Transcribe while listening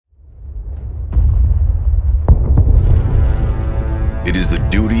It is the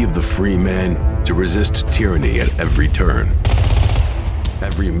duty of the free man to resist tyranny at every turn.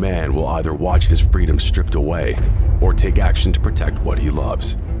 Every man will either watch his freedom stripped away or take action to protect what he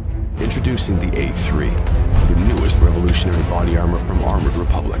loves. Introducing the A3, the newest revolutionary body armor from Armored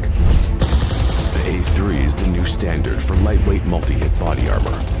Republic. The A3 is the new standard for lightweight multi-hit body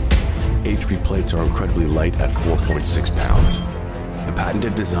armor. A3 plates are incredibly light at 4.6 pounds. The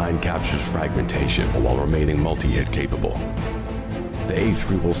patented design captures fragmentation while remaining multi-hit capable. The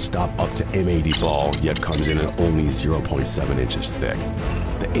A3 will stop up to M80 ball, yet comes in at only 0.7 inches thick.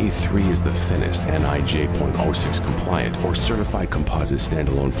 The A3 is the thinnest NIJ.06 compliant or certified composite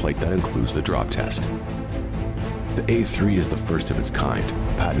standalone plate that includes the drop test. The A3 is the first of its kind,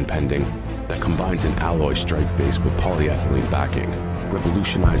 patent pending, that combines an alloy strike face with polyethylene backing,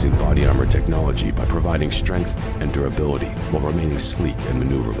 revolutionizing body armor technology by providing strength and durability while remaining sleek and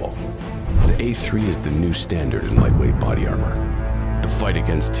maneuverable. The A3 is the new standard in lightweight body armor. The fight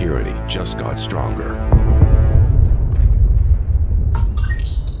against tyranny just got stronger.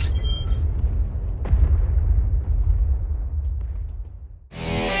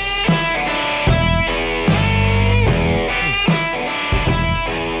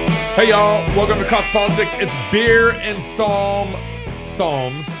 Hey y'all, welcome to Cross Politics. It's Beer and Psalm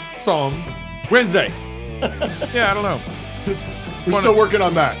Wednesday. Yeah, I don't know. We're still working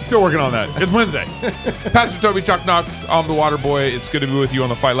on that. Still working on that. It's Wednesday. Pastor Toby, Chuck Knox, I'm the Water Boy. It's good to be with you on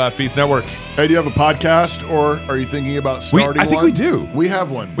the Fight Laugh Feast Network. Hey, do you have a podcast, or are you thinking about starting one? I think we do. We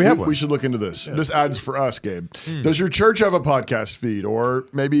have one. We have one. We should look into this. Yeah. This adds for us, Gabe. Does your church have a podcast feed, or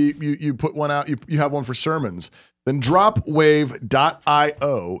maybe you put one out, you have one for sermons? Then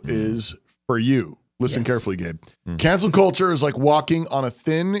dropwave.io is for you. Listen carefully, Gabe. Cancel culture is like walking on a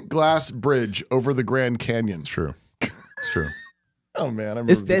thin glass bridge over the Grand Canyon. It's true. It's true. Oh man, I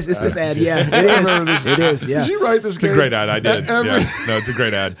remember this ad. Yeah, it is. It is. Yeah. Did you write this? It's a great ad. I did. No, it's a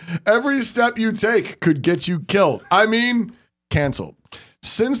great ad. Every step you take could get you killed. I mean, canceled.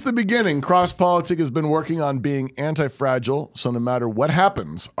 Since the beginning, Cross Politic has been working on being anti-fragile, so no matter what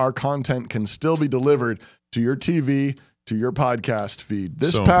happens, our content can still be delivered to your TV, to your podcast feed.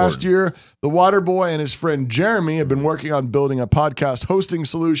 This past year, the Water Boy and his friend Jeremy have been working on building a podcast hosting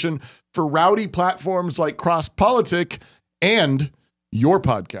solution for rowdy platforms like Cross Politic and your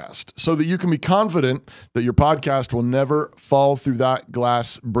podcast, so that you can be confident that your podcast will never fall through that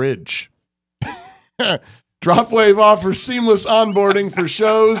glass bridge. Dropwave offers seamless onboarding for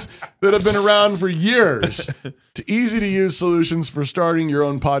shows that have been around for years to easy-to-use solutions for starting your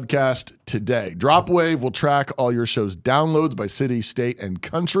own podcast today. Dropwave will track all your show's downloads by city, state, and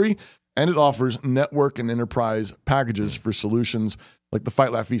country, and it offers network and enterprise packages for solutions like the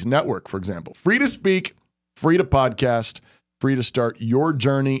Fight Laugh Feast Network, for example. Free to speak, free to podcast, free to start your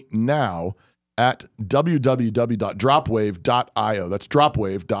journey now at www.dropwave.io. That's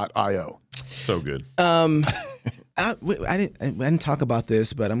dropwave.io. So good. I didn't talk about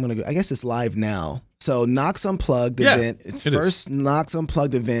this, but I'm gonna go. I guess it's live now. So Knox Unplugged event. First Knox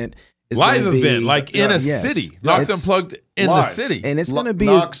Unplugged event. Live event, like in a city. Knox Unplugged in the city. And it's going to be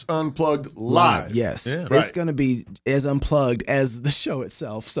Knox Unplugged live. Yes. Yeah. It's going to be as unplugged as the show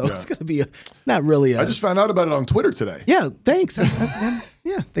itself. So it's going to be not really I just found out about it on Twitter today. Yeah, thanks.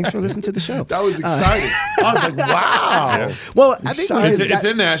 Thanks for listening to the show. That was exciting. I was like, wow. Yeah. Well, I think it's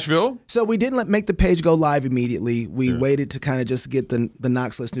in Nashville. So we didn't make the page go live immediately. We waited to kind of just get the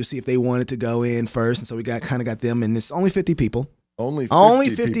Knox listeners, see if they wanted to go in first. And so we got them, and it's only 50 people. Only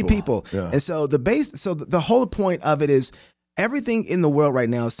 50 people. Yeah. And so the whole point of it is everything in the world right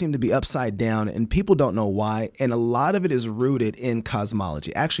now seems to be upside down, and people don't know why. And a lot of it is rooted in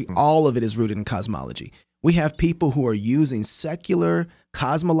cosmology. Actually, all of it is rooted in cosmology. We have people who are using secular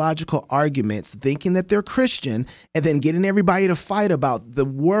cosmological arguments, thinking that they're Christian, and then getting everybody to fight about the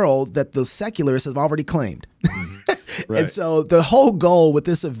world that the secularists have already claimed. Right. And so the whole goal with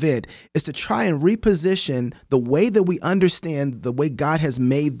this event is to try and reposition the way that we understand the way God has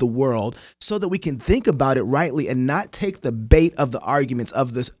made the world, so that we can think about it rightly and not take the bait of the arguments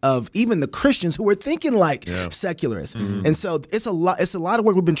of even the Christians who are thinking like secularists. And so it's a lot of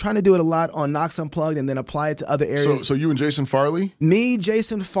work. We've been trying to do it a lot on Knox Unplugged and then apply it to other areas. So you and Jason Farley? Me,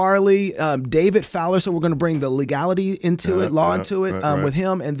 Jason Farley, David Fowler. So we're going to bring the legality into it, law into it with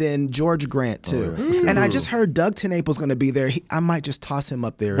him, and then George Grant too. And I just heard Doug Tenaple's going to be there. I might just toss him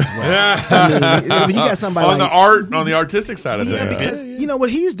up there as well. I mean, you got somebody on the artistic side of things. Because you know what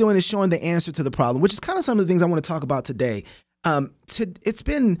he's doing is showing the answer to the problem, which is kind of some of the things I want to talk about today. I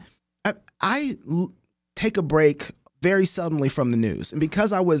take a break very seldomly from the news, and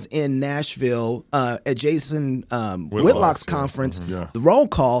because I was in Nashville at Jason Whitlock's conference, the roll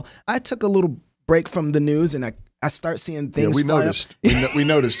call, I took a little break from the news, and I start seeing things. We noticed. We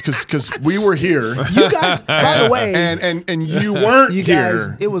noticed because we were here. You guys, by the way, and you weren't you guys,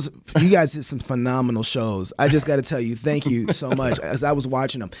 here. You guys did some phenomenal shows. I just got to tell you, thank you so much as I was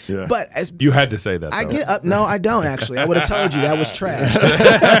watching them. Yeah. But as You had to say that. I though. get up, no, I don't actually. I would have told you that was trash.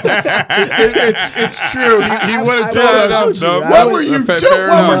 It's true. He would have I told would've us. told you. What were you doing?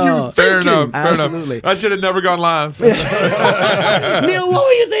 What were you Fair thinking? enough. Fair Absolutely. enough. I should have never gone live. Neil, what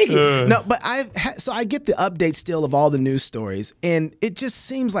were you thinking? No, but so I get the update still of all the news stories, and it just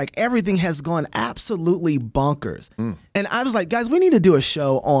seems like everything has gone absolutely bonkers. And I was like, guys, we need to do a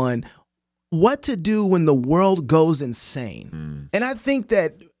show on what to do when the world goes insane. And I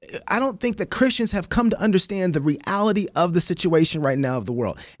don't think that Christians have come to understand the reality of the situation right now of the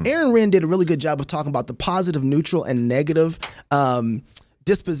world. Aaron Wren did a really good job of talking about the positive, neutral, and negative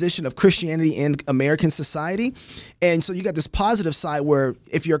disposition of Christianity in American society. And so you got this positive side where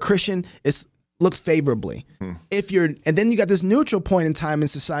if you're a Christian, it's looked favorably. And then you got this neutral point in time in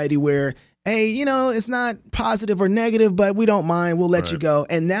society where, hey, you know, it's not positive or negative, but we don't mind. We'll let you go.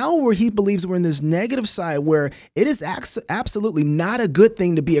 And now where he believes we're in this negative side where it is absolutely not a good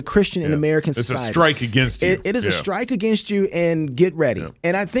thing to be a Christian in American society. It's a strike against you. It is a strike against you, and get ready.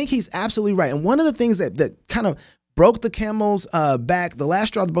 And I think he's absolutely right. And one of the things that kind of broke the camel's back, the last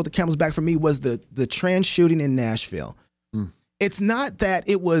straw that broke the camel's back for me was the trans shooting in Nashville. It's not that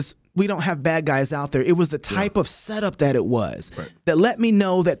it was we don't have bad guys out there. It was the type of setup that it was that let me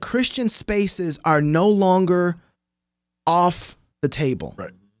know that Christian spaces are no longer off the table.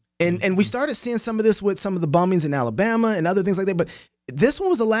 And we started seeing some of this with some of the bombings in Alabama and other things like that. But this one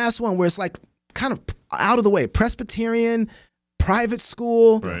was the last one where it's like kind of out of the way. Presbyterian, private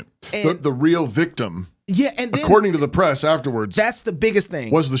school. And the real victim. Yeah, and then, according to the press afterwards, that's the biggest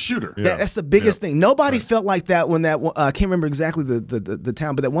thing. Was the shooter? That's the biggest thing. Nobody felt like that when that I can't remember exactly the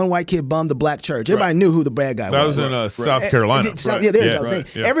town, but that one white kid bombed the black church. Everybody knew who the bad guy was. That was in South Carolina. Yeah, there you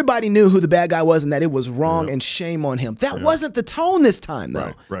go. Everybody knew who the bad guy was and that it was wrong and shame on him. That wasn't the tone this time,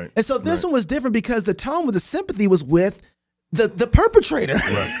 though. And so this one was different because the tone with the sympathy was with the perpetrator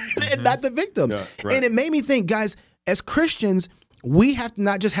and not the victim. And it made me think, guys, as Christians, we have to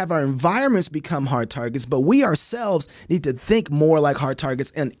not just have our environments become hard targets, but we ourselves need to think more like hard targets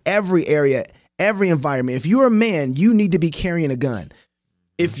in every area, every environment. If you're a man, you need to be carrying a gun.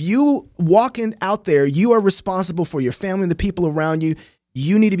 If you walking out there, you are responsible for your family and the people around you.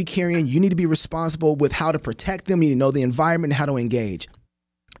 You need to be carrying, you need to be responsible with how to protect them. You need to know the environment and how to engage.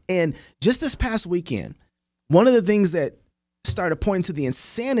 And just this past weekend, one of the things that started pointing to the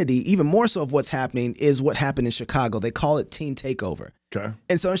insanity, even more so of what's happening, is what happened in Chicago. They call it teen takeover.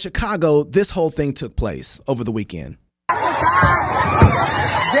 And so in Chicago, this whole thing took place over the weekend.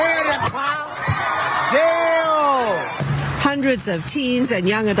 Hundreds of teens and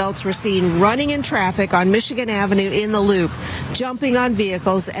young adults were seen running in traffic on Michigan Avenue in the Loop, jumping on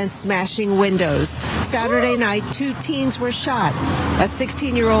vehicles and smashing windows. Saturday night, 2 teens were shot, a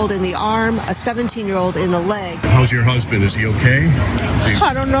 16-year-old in the arm, a 17-year-old in the leg. How's your husband? Is he okay?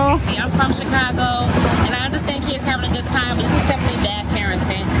 I don't know. I'm from Chicago, and I understand kids having a good time, but this is simply bad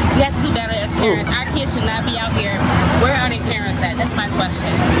parenting. We have to do better as parents. Our kids should not be out here. Where are their parents at? That's my question.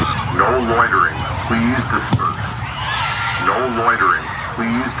 No loitering. Please disperse. No loitering.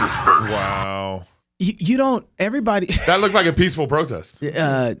 Please disperse. Wow. You don't, everybody. That looked like a peaceful protest.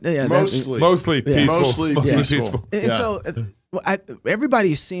 Mostly peaceful. And so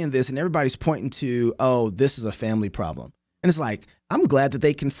everybody's seeing this and everybody's pointing to, oh, this is a family problem. And it's like, I'm glad that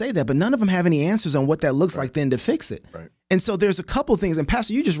they can say that, but none of them have any answers on what that looks like then to fix it. And so there's a couple things. And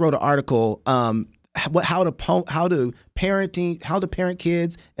Pastor, you just wrote an article, how to parent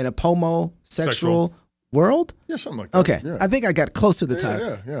kids in a homosexual world? Yeah, something like that. Okay. I think I got close to the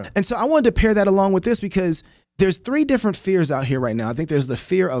title. And so I wanted to pair that along with this because there's 3 different fears out here right now. I think there's the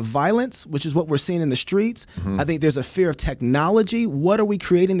fear of violence, which is what we're seeing in the streets. I think there's a fear of technology. What are we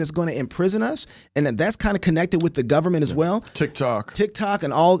creating that's going to imprison us? And that's kind of connected with the government as well. TikTok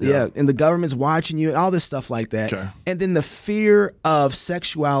and all, and the government's watching you and all this stuff like that. And then the fear of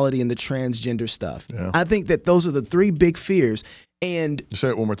sexuality and the transgender stuff. I think that those are the 3 big fears. And say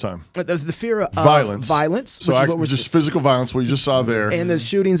it one more time. The fear of violence. So which is what we're just physical violence, what you just saw there. And the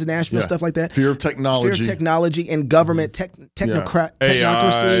shootings in Nashville, stuff like that. Fear of technology. And government, technocracy,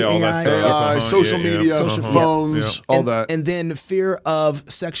 AI, social media, phones, all that. And then fear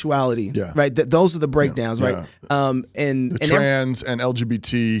of sexuality, right? Those are the breakdowns, right? And trans and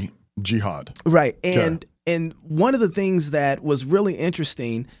LGBT jihad. Right. And one of the things that was really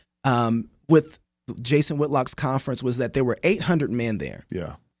interesting with Jason Whitlock's conference was that there were 800 men there.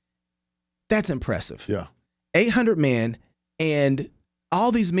 That's impressive. 800 men, and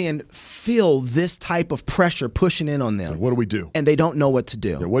all these men feel this type of pressure pushing in on them. What do we do? And they don't know what to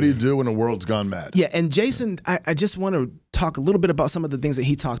do. Yeah, what do you do when the world's gone mad? Yeah, and Jason, I just want to talk a little bit about some of the things that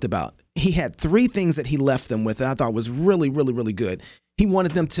he talked about. He had 3 things that he left them with that I thought was really, really, really good. He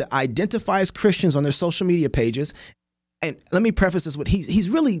wanted them to identify as Christians on their social media pages. And let me preface this with he's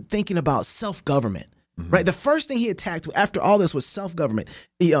really thinking about self-government, right? The first thing he attacked after all this was self-government.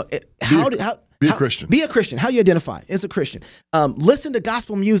 You know, Be a Christian. Be a Christian. How you identify as a Christian. Listen to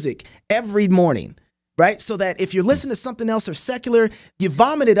gospel music every morning, right? So that if you're listening to something else or secular, you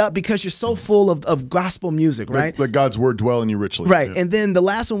vomit it up because you're so full of gospel music, right? Let God's word dwell in you richly. Right. Yeah. And then the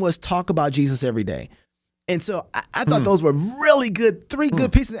last one was talk about Jesus every day. And so I thought those were really good, 3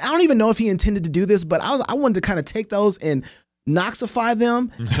 good pieces. I don't even know if he intended to do this, but I wanted to kind of take those and Knoxify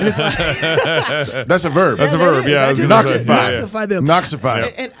them. And it's like, That's a verb. That's a verb. Yeah, I was gonna say. Knoxify them.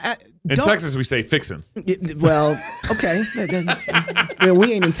 Knoxify. And In Texas, we say fixin'. Well, okay. Well,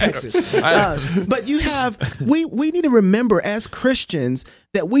 we ain't in Texas. But we need to remember as Christians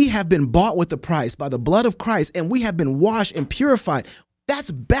that we have been bought with a price by the blood of Christ, and we have been washed and purified.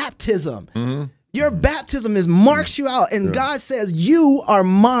 That's baptism. Your baptism marks you out, and God says, you are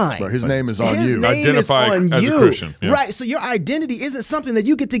mine. Right, his name is on His you. name Identify is on as you. a Christian. Yeah. Right, so your identity isn't something that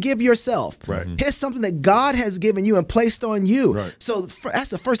you get to give yourself. Right. It's something that God has given you and placed on you. Right. So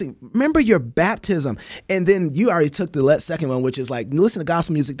that's the first thing. Remember your baptism. And then you already took the second one, which is like, listen to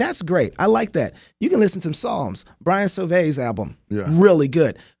gospel music. That's great. I like that. You can listen to some Psalms. Brian Sauvé's album. Yeah. Really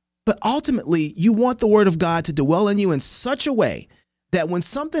good. But ultimately, you want the word of God to dwell in you in such a way that when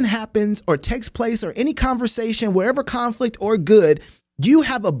something happens or takes place or any conversation, wherever conflict or good, you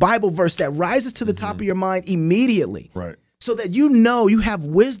have a Bible verse that rises to the top of your mind immediately. Right. So that you have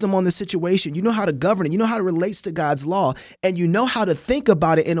wisdom on the situation. You know how to govern it. You know how to relate to God's law. And you know how to think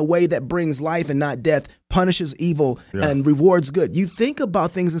about it in a way that brings life and not death, punishes evil, and rewards good. You think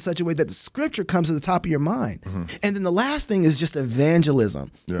about things in such a way that the scripture comes to the top of your mind. And then the last thing is just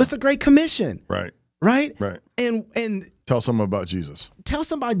evangelism. Yeah. It's the Great Commission. Right. Right? Right. And Tell someone about Jesus. tell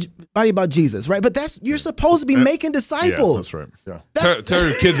somebody about Jesus, right? But you're supposed to be making disciples. Yeah, that's right. Yeah. Tell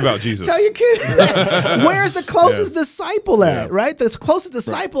your kids about Jesus. Tell your kids. Where's the closest disciple at, right? The closest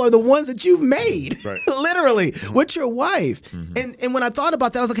disciple are the ones that you've made, literally, with your wife. And when I thought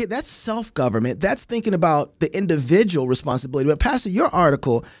about that, I was like, okay, that's self-government. That's thinking about the individual responsibility. But Pastor, your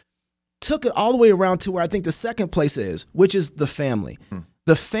article took it all the way around to where I think the second place is, which is the family.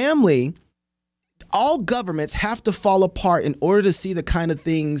 The family... All governments have to fall apart in order to see the kind of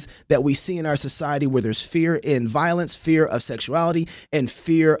things that we see in our society where there's fear in violence, fear of sexuality, and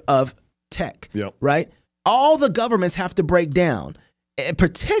fear of tech, right? All the governments have to break down, and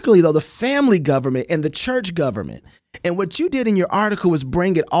particularly, though, the family government and the church government. And what you did in your article was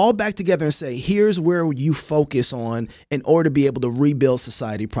bring it all back together and say, here's where you focus on in order to be able to rebuild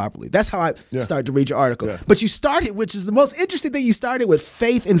society properly. That's how I started to read your article. Yeah. But you started, which is the most interesting thing, you started with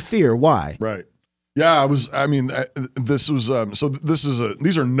faith and fear. Why? Right. Yeah, this was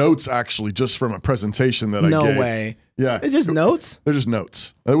these are notes actually just from a presentation that I gave. No way. Yeah. It's just notes? They're just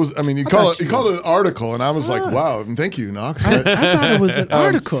notes. It was, you called it an article, and I was like, wow, thank you, Knox. I thought it was an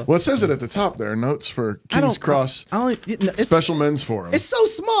article. Well, it says it at the top there, notes for King's Cross Special Men's Forum. It's so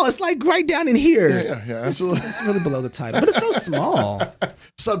small. It's like right down in here. Yeah, absolutely. It's really below the title, but it's so small.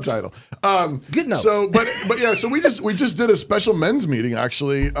 Subtitle. Good notes. So, but yeah, so we just did a special men's meeting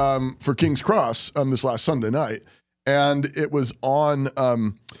actually for King's Cross this last Sunday night, and it was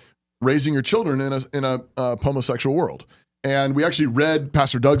on raising your children in a homosexual world. And we actually read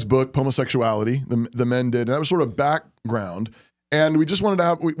Pastor Doug's book, Homosexuality. The men did, and that was sort of background. And we just wanted to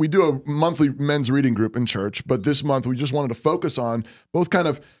have, we do a monthly men's reading group in church, but this month we just wanted to focus on both kind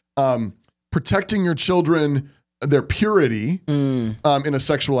of protecting your children, their purity in a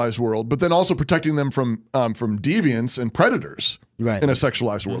sexualized world, but then also protecting them from deviants and predators in a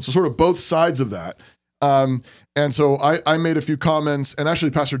sexualized world. So sort of both sides of that. And so I made a few comments, and actually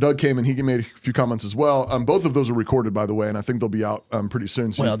Pastor Doug came and he made a few comments as well. Both of those are recorded, by the way, and I think they'll be out pretty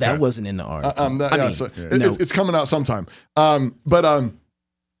soon. So that wasn't in the article. It's coming out sometime. But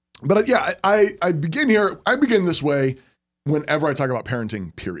yeah, I begin this way whenever I talk about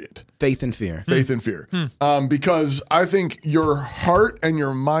parenting, period. Faith and fear. Faith and fear. Because I think your heart and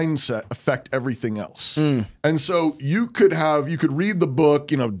your mindset affect everything else. And so you could read the book,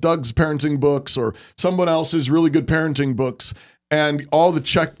 Doug's parenting books or someone else's really good parenting books, and all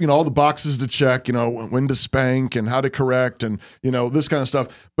the boxes to check, when to spank and how to correct and, this kind of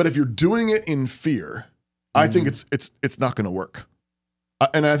stuff. But if you're doing it in fear, I think it's not going to work.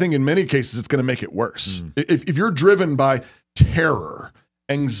 And I think in many cases, it's going to make it worse. If you're driven by terror,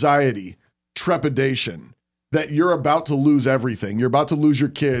 anxiety, trepidation, that you're about to lose everything. You're about to lose your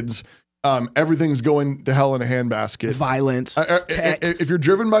kids. Everything's going to hell in a handbasket. Violence. Tech. If you're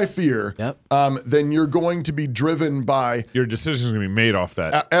driven by fear, then you're going to be driven by your decisions going to be made off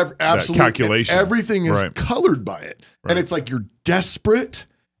that, absolutely, that calculation. Everything is colored by it. And it's like you're desperate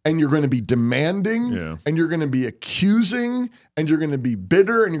and you're going to be demanding and you're going to be accusing and you're going to be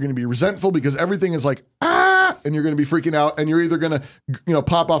bitter and you're going to be resentful because everything is like, and you're going to be freaking out and you're either going to,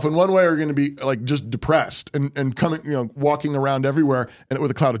 pop off in one way or you're going to be like just depressed and coming, walking around everywhere and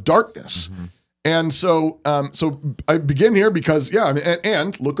with a cloud of darkness. Mm-hmm. And so I begin here because,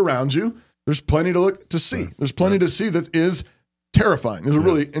 and look around you. There's plenty to see. There's plenty to see that is terrifying. There's a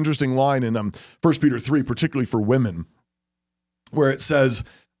really interesting line in 1 Peter 3, particularly for women, where it says,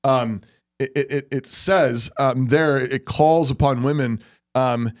 it says there, it calls upon women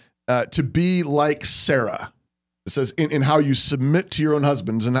to be like Sarah. It says in how you submit to your own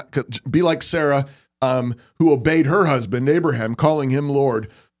husbands and be like Sarah, who obeyed her husband, Abraham, calling him Lord.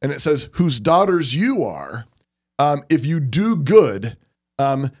 And it says, whose daughters you are, if you do good,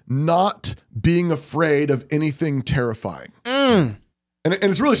 not being afraid of anything terrifying. And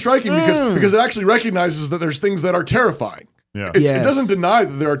it's really striking because it actually recognizes that there's things that are terrifying. Yeah. It doesn't deny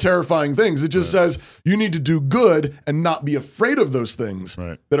that there are terrifying things. It just says you need to do good and not be afraid of those things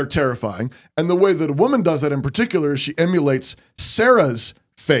that are terrifying. And the way that a woman does that in particular is she emulates Sarah's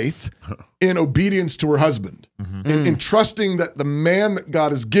faith in obedience to her husband, in trusting that the man that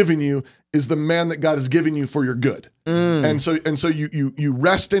God has given you is the man that God has given you for your good. And so you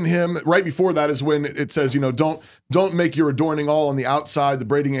rest in him. Right before that is when it says, don't make your adorning all on the outside, the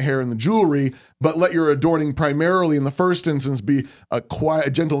braiding of hair and the jewelry, but let your adorning primarily in the first instance be a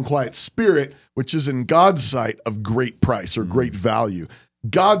gentle and quiet spirit, which is in God's sight of great price or great value.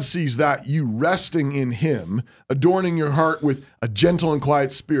 God sees that, you resting in him, adorning your heart with a gentle and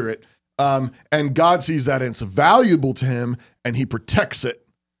quiet spirit, and God sees that and it's valuable to him and he protects it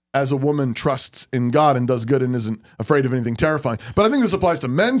as a woman trusts in God and does good and isn't afraid of anything terrifying. But I think this applies to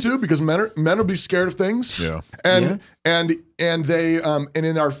men too, because men will be scared of things. Yeah. And they and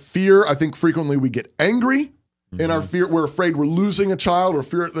in our fear, I think frequently we get angry. In our fear, we're afraid we're losing a child or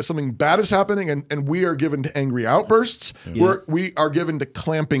fear that something bad is happening, and we are given to angry outbursts. We are given to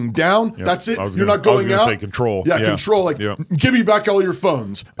clamping down. That's it. You're not going out. Say control. Control. Like, give me back all your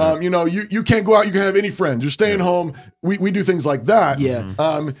phones. You can't go out. You can have any friends. You're staying home. We do things like that.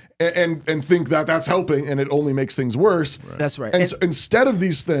 And think that that's helping, and it only makes things worse. That's right. And so instead of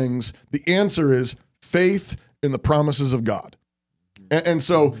these things, the answer is faith in the promises of God. And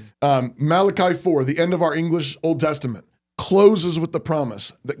so Malachi 4, the end of our English Old Testament, closes with the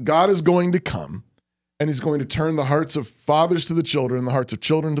promise that God is going to come and he's going to turn the hearts of fathers to the children and the hearts of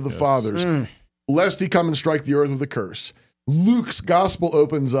children to the fathers, lest he come and strike the earth with a curse. Luke's gospel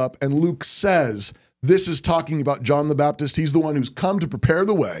opens up and Luke says, this is talking about John the Baptist. He's the one who's come to prepare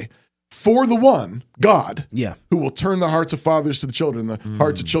the way for the one, God, who will turn the hearts of fathers to the children, the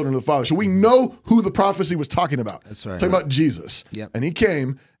hearts of children to the fathers. So we know who the prophecy was talking about. That's right. Talking about Jesus. And he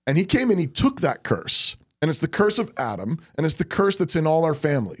came and he took that curse. And it's the curse of Adam, and it's the curse that's in all our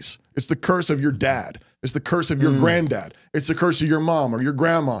families. It's the curse of your dad. It's the curse of your granddad. It's the curse of your mom or your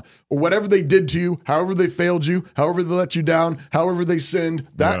grandma or whatever they did to you, however they failed you, however they let you down, however they sinned,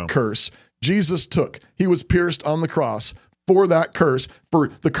 that curse Jesus took. He was pierced on the cross for that curse, for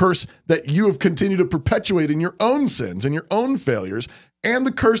the curse that you have continued to perpetuate in your own sins and your own failures, and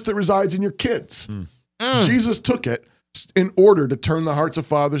the curse that resides in your kids. Jesus took it in order to turn the hearts of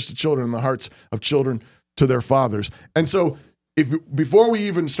fathers to children and the hearts of children to their fathers. And so before we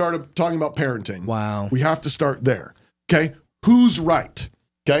even started talking about parenting, we have to start there. Okay? Who's right?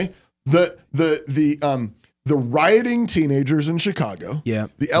 Okay? The rioting teenagers in Chicago,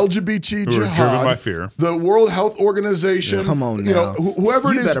 the LGBT jihad, driven by fear, the World Health Organization, come on now.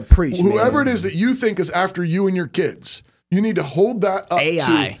 Whoever you better preach, whoever it is that you think is after you and your kids, you need to hold that up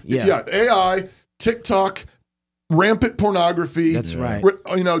AI, to AI, TikTok, rampant pornography. That's right.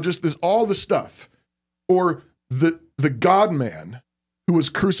 Just all the stuff, or the God man who was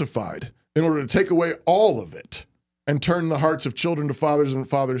crucified in order to take away all of it and turn the hearts of children to fathers and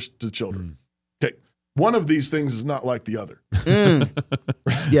fathers to children. Okay. One of these things is not like the other.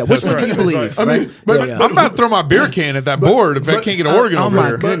 Which one do you believe? I mean, I'm about to throw my beer can at that board if I can't get an organ over my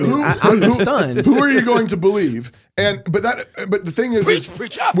here. goodness. I'm stunned. Who are you going to believe? But the thing is,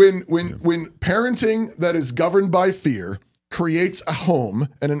 when parenting that is governed by fear creates a home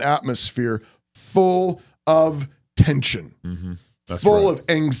and an atmosphere full of tension, full of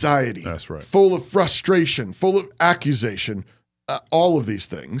anxiety, full of frustration, full of accusation, all of these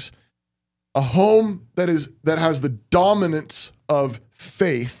things. A home that has the dominance of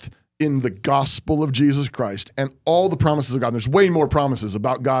faith in the gospel of Jesus Christ and all the promises of God. There's way more promises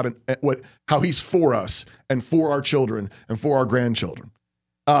about God and how he's for us and for our children and for our grandchildren.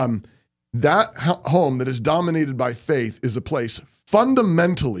 That home that is dominated by faith is a place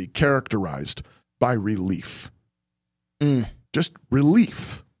fundamentally characterized by relief. Just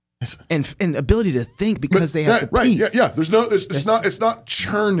relief. And ability to think because they have the peace. Yeah. There's no. It's not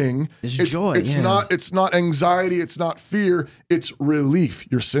churning. It's joy. It's not. It's not anxiety. It's not fear. It's relief.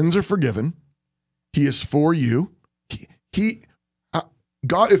 Your sins are forgiven. He is for you.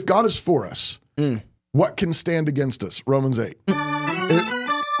 God. If God is for us, what can stand against us? Romans 8.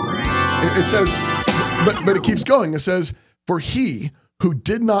 It says, but it keeps going. It says, for he who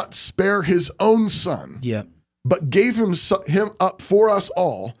did not spare his own son, but gave him up for us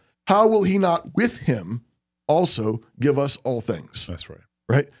all, how will he not with him also give us all things? That's right.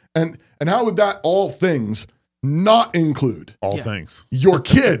 Right? And how would that all things not include all things? Your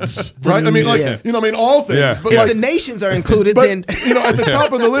kids, right? I mean, like, you know, I mean, all things. Yeah. But if like, the nations are included, but, then you know, at the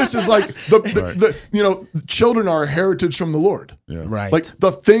top of the list is like the children are a heritage from the Lord. Yeah. right. Like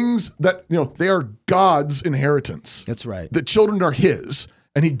the things that, you know, they are God's inheritance. That's right. The children are his,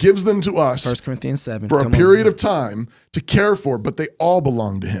 and he gives them to us 1 Corinthians 7. for a period of time to care for, but they all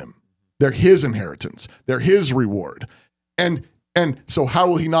belong to him. They're his inheritance. They're his reward. And so how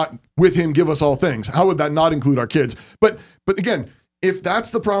will he not with him give us all things? How would that not include our kids? But again, if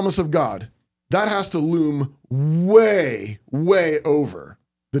that's the promise of God, that has to loom way, way over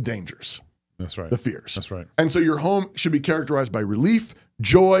the dangers. That's right. The fears. That's right. And so your home should be characterized by relief,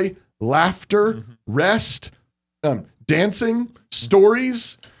 joy, laughter, rest, dancing,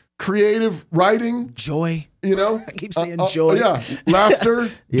 stories, creative writing, joy. you know? I keep saying joy. Yeah, laughter,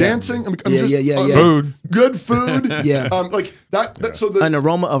 dancing. I'm Food. Good food. Like that. So an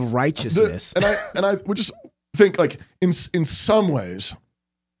aroma of righteousness. And I would just think, like, in some ways,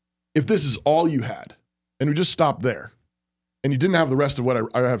 if this is all you had, and we just stopped there, and you didn't have the rest of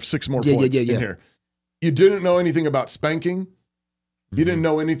what I have 6 more points in here. You didn't know anything about spanking. You didn't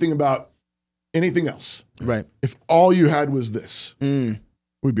know anything about anything else. Right. If all you had was this,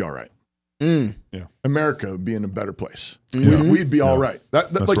 we'd be all right. Yeah. America would be in a better place. We'd be all right.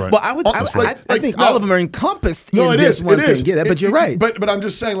 That's right. Well, I think all of them are encompassed in this one thing. Yeah, but you're right. But I'm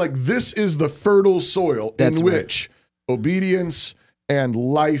just saying, like, this is the fertile soil in which obedience and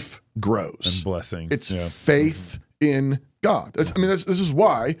life grows. And blessing. It's faith in God. This is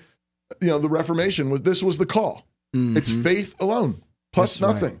why, you know, the Reformation was the call. It's faith alone plus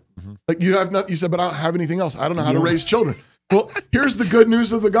nothing. Like you have nothing. You said, but I don't have anything else. I don't know how to raise children. Well, here's the good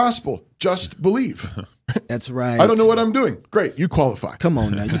news of the gospel. Just believe. That's right. I don't know what I'm doing. Great, you qualify. Come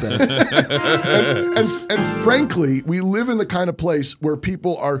on now, you better. and frankly, we live in the kind of place where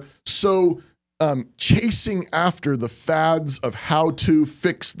people are so chasing after the fads of how to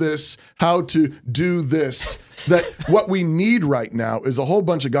fix this, how to do this, that what we need right now is a whole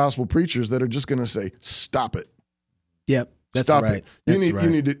bunch of gospel preachers that are just going to say, stop it. Yep. That's stop right. it. You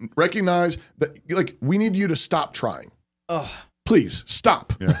need to recognize that, like, we need you to stop trying. Please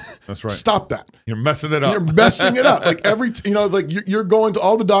stop. Yeah, that's right. Stop that. You're messing it up. You're messing it up. Like you're going to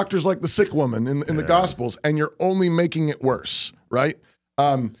all the doctors like the sick woman in the Gospels, and you're only making it worse, right?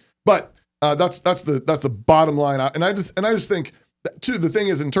 But that's the bottom line. And I just think that, too. The thing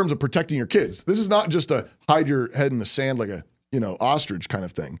is, in terms of protecting your kids, this is not just a hide your head in the sand like a ostrich kind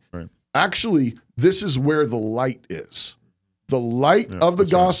of thing. Right. Actually, this is where the light is. The light of the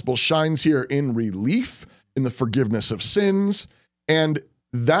gospel shines here in relief, in the forgiveness of sins, and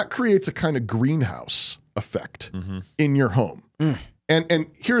that creates a kind of greenhouse effect in your home. And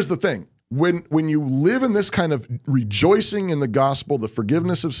here's the thing. When you live in this kind of rejoicing in the gospel, the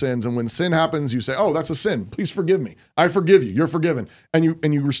forgiveness of sins, and when sin happens, you say, oh, that's a sin. Please forgive me. I forgive you. You're forgiven. And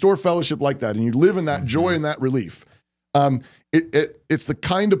you restore fellowship like that, and you live in that joy and that relief. It's the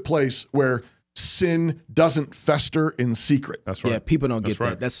kind of place where sin doesn't fester in secret. That's right. Yeah, people don't get right.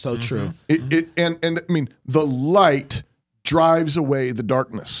 that. That's so true. And I mean, the light drives away the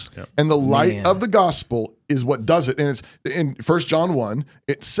darkness. Yep. And the light of the gospel is what does it. And it's in 1 John 1,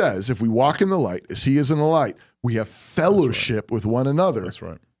 it says, if we walk in the light as he is in the light, we have fellowship with one another. That's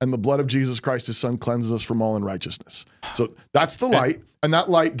right. And the blood of Jesus Christ, his son, cleanses us from all unrighteousness. So that's the light, and that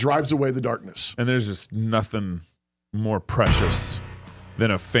light drives away the darkness. And there's just nothing more precious than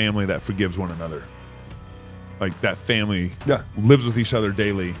a family that forgives one another. Like that family lives with each other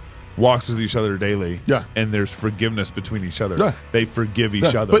daily, walks with each other daily, and there's forgiveness between each other. They forgive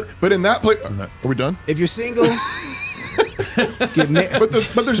each other. But in that place, are we done? If you're single,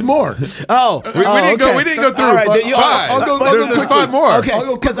 But there's more. Oh, we didn't go through. All right, five. I'll go There's 5 more. Okay,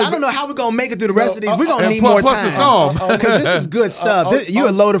 because I don't know how we're gonna make it through the rest of these. We're gonna need more plus time. the psalm. Because this is good stuff. You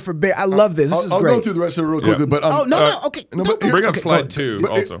are loaded for bear. I love this. This is I'll great. go through the rest of it real quickly. But Okay. Bring up slide 2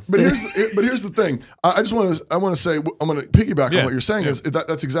 also. But here's the thing. I just want to say, I'm going to piggyback on what you're saying. Is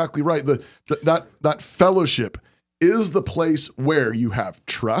that's exactly right. That fellowship is the place where you have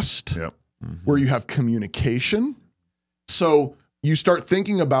trust, where you have communication. So you start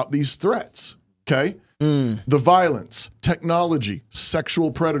thinking about these threats. Okay. The violence, technology,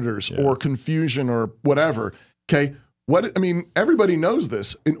 sexual predators, or confusion, or whatever. Okay. Everybody knows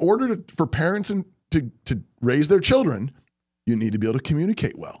this. In order for parents to raise their children, you need to be able to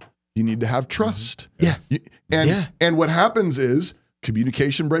communicate well. You need to have trust. And what happens is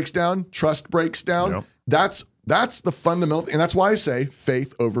communication breaks down, trust breaks down. That's the fundamental, and that's why I say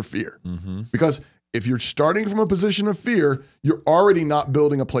faith over fear. Because if you're starting from a position of fear, you're already not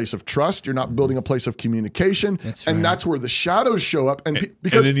building a place of trust. You're not building a place of communication. And that's where the shadows show up. And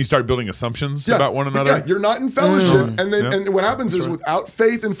then you start building assumptions about one another. Yeah, you're not in fellowship. And what happens is without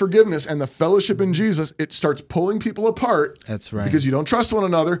faith and forgiveness and the fellowship in Jesus, it starts pulling people apart. That's right. Because you don't trust one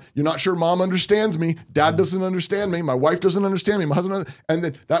another. You're not sure mom understands me. Dad doesn't understand me. My wife doesn't understand me. My husband doesn't. And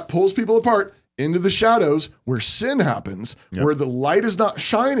then that pulls people apart into the shadows where sin happens, where the light is not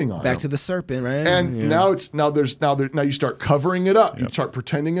shining on Back them. to the serpent, right? And now you start covering it up. You start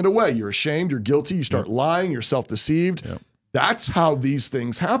pretending it away. You're ashamed. You're guilty. You start lying. You're self-deceived. That's how these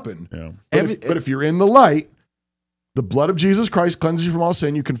things happen. But if you're in the light, the blood of Jesus Christ cleanses you from all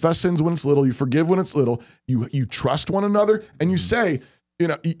sin. You confess sins when it's little. You forgive when it's little. You trust one another, and you say,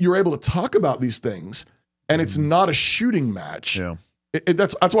 you're able to talk about these things, and it's not a shooting match.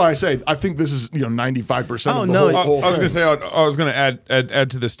 That's why I say I think this is 95% of the whole I was going to say I was going to add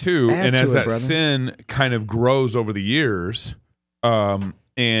to this too, and as that sin kind of grows over the years,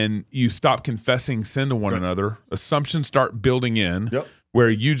 and you stop confessing sin to one another, assumptions start building in. Where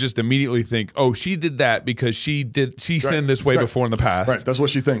you just immediately think, oh, she did that because she sinned this way before in the past. Right, that's what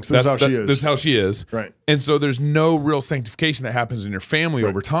she thinks. This is how she is. This is how she is. Right. And so there's no real sanctification that happens in your family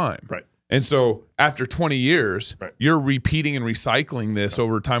over time. Right. And so after 20 years, you're repeating and recycling this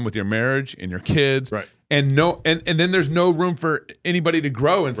over time with your marriage and your kids. Right. And then there's no room for anybody to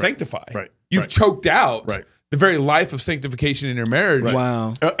grow and sanctify. Right. You've choked out the very life of sanctification in your marriage.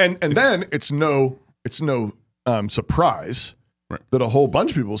 Wow. And then it's no surprise that a whole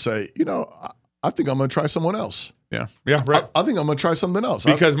bunch of people say, I think I'm going to try someone else. Yeah, right. I think I'm going to try something else.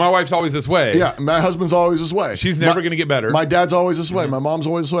 Because my wife's always this way. Yeah, my husband's always this way. She's never going to get better. My dad's always this way. My mom's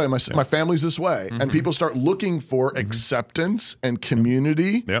always this way. My family's this way. And people start looking for acceptance and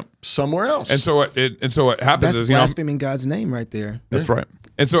community somewhere else. And so what happens is blaspheming God's name right there. That's right.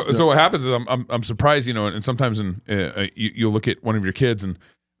 And so what happens is I'm surprised, and sometimes you look at one of your kids and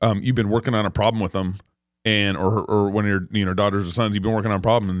you've been working on a problem with them, or one of your daughters or sons, you've been working on a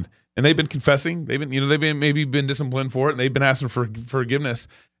problem and they've been confessing, they've been disciplined for it, and they've been asking for forgiveness,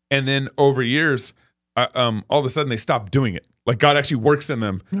 and then over years, all of a sudden they stop doing it. Like God actually works in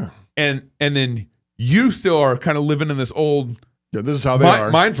them, and then you still are kind of living in this old this is how they are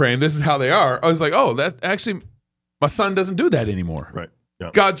mind frame. This is how they are. I was like, oh, that actually, my son doesn't do that anymore. Right. Yeah.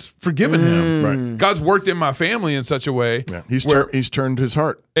 God's forgiven him. Right. God's worked in my family in such a way. Yeah. He's turned his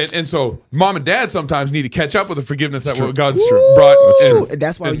heart. And so mom and dad sometimes need to catch up with the forgiveness that what God's brought.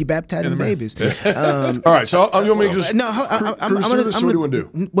 That's why you baptizing babies. All right. So you want me to just what do you want to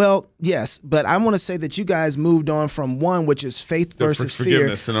do? Well, yes, but I want to say that you guys moved on from one, which is faith versus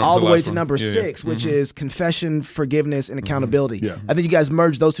fear, all the way to number 6, which is confession, forgiveness, and accountability. I think you guys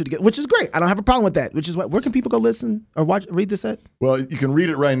merged those two together, which is great. I don't have a problem with that. Which is where can people go listen or read this at? Well, you can read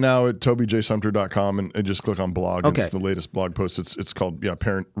it right now at tobyjsumter.com and just click on blog. It's the latest blog post. It's called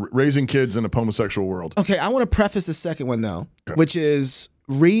Raising Kids in a Homosexual World. Okay, I want to preface the second one though, which is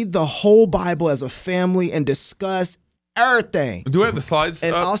read the whole Bible as a family and discuss everything. Do we have the slides?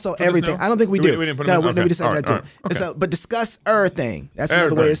 And also everything. I don't think we do. We didn't put them in? We decided not to. So, but discuss everything. That's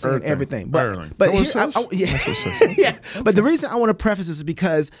another way of saying everything. But here, But the reason I want to preface this is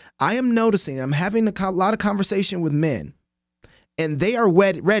because I am noticing, I'm having a lot of conversation with men, and they are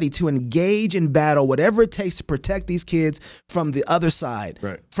ready to engage in battle, whatever it takes to protect these kids from the other side,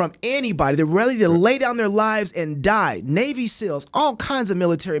 from anybody. They're ready to lay down their lives and die. Navy SEALs, all kinds of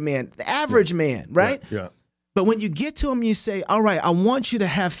military men, the average man, right? Yeah. But when you get to them, you say, all right, I want you to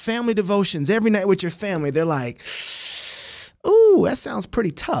have family devotions every night with your family. They're like, ooh, that sounds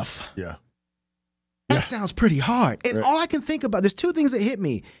pretty tough. Yeah. That sounds pretty hard. And all I can think about, there's two things that hit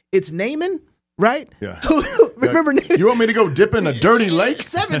me. It's Naaman, right? Yeah. Remember? You want me to go dip in a dirty lake?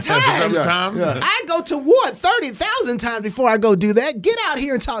 7 times. Yeah. I go to war 30,000 times before I go do that. Get out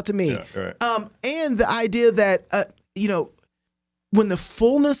here and talk to me. Yeah, right. And the idea that, when the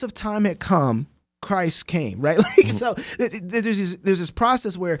fullness of time had come, Christ came, right? Like, so there's this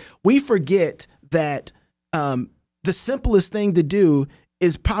process where we forget that the simplest thing to do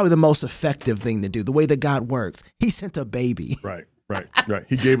is probably the most effective thing to do. The way that God works, He sent a baby, right.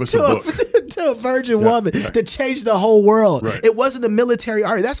 He gave us a book to a virgin woman to change the whole world. Right. It wasn't a military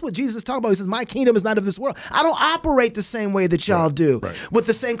army. That's what Jesus is talking about. He says, "My kingdom is not of this world." I don't operate the same way that y'all do, with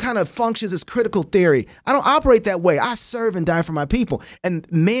the same kind of functions as critical theory. I don't operate that way. I serve and die for my people. And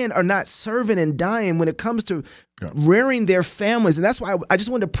men are not serving and dying when it comes to rearing their families. And that's why I just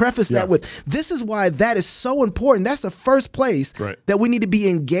wanted to preface that with, this is why that is so important. That's the first place that we need to be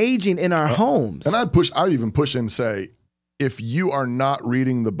engaging in our homes. And I'd even push and say, if you are not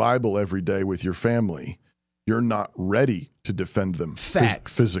reading the Bible every day with your family, you're not ready to defend them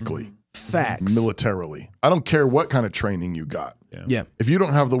physically, militarily. I don't care what kind of training you got. Yeah. If you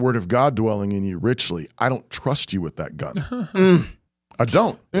don't have the word of God dwelling in you richly, I don't trust you with that gun. I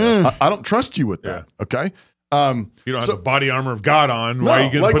don't. I don't trust you with that. Okay. You don't have the body armor of God on. Why are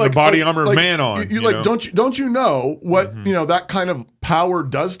you going to put the body armor of man on? Don't you know what that kind of power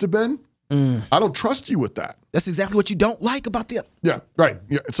does to Ben? I don't trust you with that. That's exactly what you don't like about the. Yeah, right.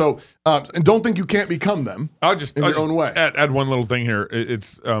 Yeah. So, and don't think you can't become them. I'll just your own way. Add one little thing here.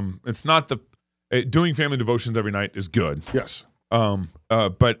 It's not doing family devotions every night is good. Yes.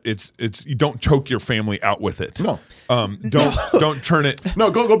 But it's you don't choke your family out with it. No. Don't turn it.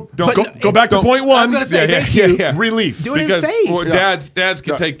 No. Go back to point one. I was going to say yeah. Relief. Do it in faith. Dads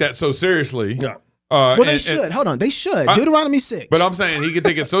can take that so seriously. Yeah. They should. Hold on. They should. Deuteronomy 6. But I'm saying he can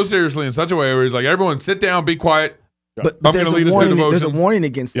take it so seriously in such a way where he's like, everyone sit down, be quiet. But I'm going to lead us to devotions. There's a warning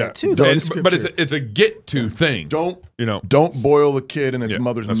against that too, though. But it's a get to thing. Don't boil the kid in its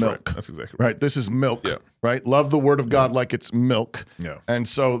mother's milk. Right. That's exactly right. This is milk. Yeah. Right. Love the word of God like it's milk. Yeah. And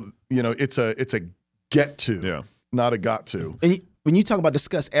so it's a get to, not a got to. And when you talk about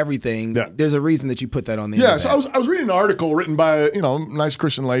discuss everything, there's a reason that you put that on the internet. Yeah, so I was reading an article written by a nice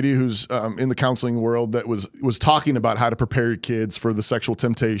Christian lady who's in the counseling world that was talking about how to prepare your kids for the sexual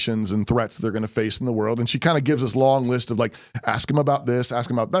temptations and threats they're going to face in the world. And she kind of gives this long list of like, ask them about this, ask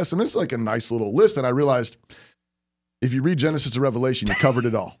them about this. And this is like a nice little list. And I realized if you read Genesis to Revelation, you covered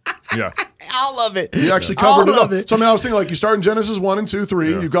it all. Yeah. All of it. You actually covered it all. So I was thinking like you start in Genesis 1 and 2, 3.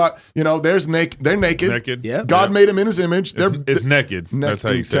 You've got, there's naked. They're naked. Yeah. God made them in his image. It's naked. That's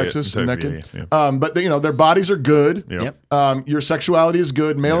how you say Texas, it. Naked. Yeah. But their bodies are good. Yep. Your sexuality is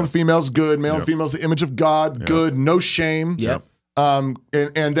good. Male and female is good. Male and female is the image of God. Good. No shame. Yep. And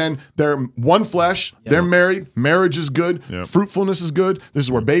then they're one flesh. Yep. They're married. Marriage is good. Yep. Fruitfulness is good. This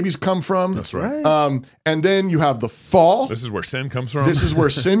is where babies come from. That's right. And then you have the fall. This is where sin comes from. This is where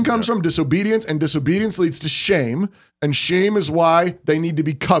sin comes from. Disobedience, and disobedience leads to shame. And shame is why they need to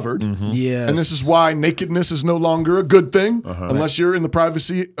be covered. Yes. And this is why nakedness is no longer a good thing unless you're in the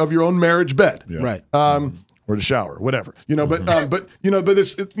privacy of your own marriage bed. Yeah. Right. Or the shower, whatever, but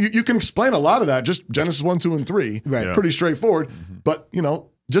you can explain a lot of that. Just Genesis 1, 2, and 3, right? Pretty straightforward. But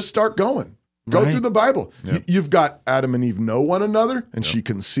just start going. Go through the Bible. Yep. You've got Adam and Eve know one another, and she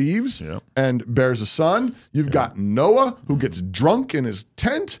conceives and bears a son. You've got Noah who gets drunk in his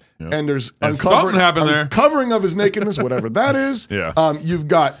tent, and there's uncovering of his nakedness, whatever that is. You've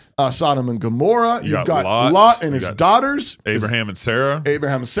got Sodom and Gomorrah. You've got Lot and his daughters. Abraham and Sarah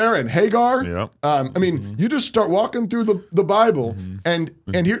and Hagar. You just start walking through the Bible, and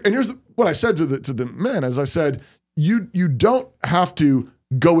here's what I said to the men. As I said, you don't have to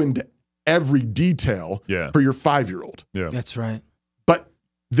go into every detail for your 5-year-old. Yeah. That's right. But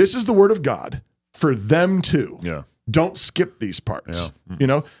this is the word of God for them too. Yeah. Don't skip these parts.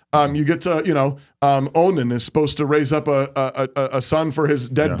 Yeah. You get to, Onan is supposed to raise up a son for his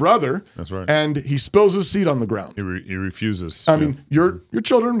dead brother. That's right. And he spills his seed on the ground. He refuses. I mean, your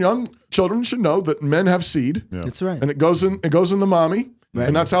children, young children should know that men have seed. Yeah. That's right. And it goes in the mommy. Right.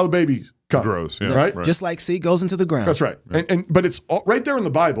 And that's how the baby grows. Yeah. Right? Just like seed goes into the ground. That's right. But it's all right there in the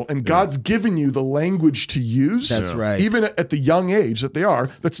Bible, and God's given you the language to use. That's right. Even at the young age that they are,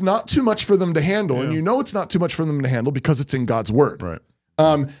 that's not too much for them to handle. And it's not too much for them to handle because it's in God's word. Right.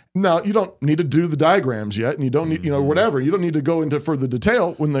 Now, you don't need to do the diagrams yet, and you don't need, whatever. You don't need to go into further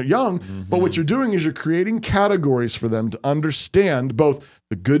detail when they're young. But what you're doing is you're creating categories for them to understand both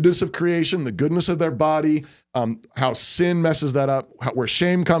the goodness of creation, the goodness of their body, how sin messes that up, where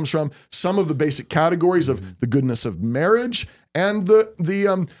shame comes from, some of the basic categories of the goodness of marriage, and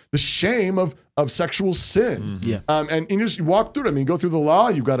the shame of sexual sin. And you just walk through it. I mean, you go through the law.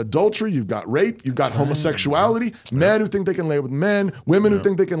 You've got adultery. You've got rape. You've got homosexuality. Men who think they can lay with men. Women who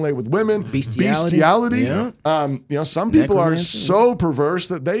think they can lay with women. Bestiality. Some people are so perverse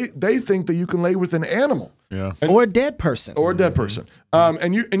that they think that you can lay with an animal. Or a dead person. Or a dead person.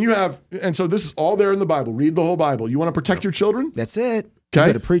 And so this is all there in the Bible. Read the whole Bible. You want to protect your children? That's it. Okay.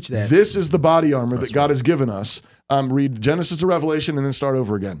 You better preach that. This is the body armor that God has given us. Read Genesis to Revelation and then start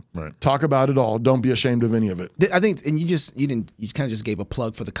over again. Right. Talk about it all. Don't be ashamed of any of it. I think, and you kind of just gave a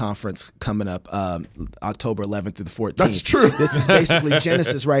plug for the conference coming up October 11th through the 14th. That's true. This is basically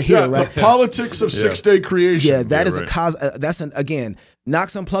Genesis right here, right? The politics of 6-day creation. Yeah, that is again,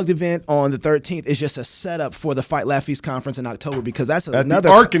 Knox Unplugged event on the 13th is just a setup for the Fight Laugh Feast conference in October, because that's another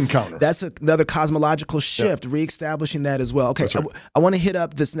Ark Encounter. That's another cosmological shift, reestablishing that as well. Okay, right. I want to hit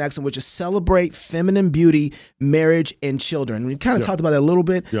up this next one, which is celebrate feminine beauty, marriage, and children. We kind of talked about that a little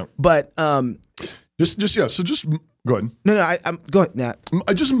bit, but So just go ahead. No, I'm go ahead. Nah.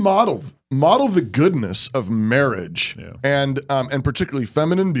 I just model the goodness of marriage and particularly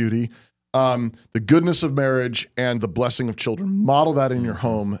feminine beauty. The goodness of marriage and the blessing of children. Model that in your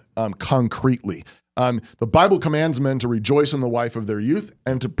home concretely. The Bible commands men to rejoice in the wife of their youth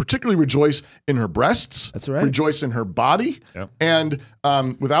and to particularly rejoice in her breasts. That's right. Rejoice in her body. And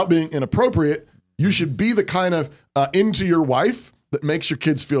without being inappropriate, you should be the kind of into your wife that makes your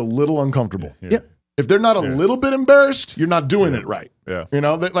kids feel a little uncomfortable. If they're not a little bit embarrassed, you're not doing it right.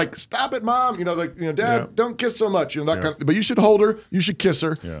 Like, stop it, mom. Dad, don't kiss so much. But you should hold her. You should kiss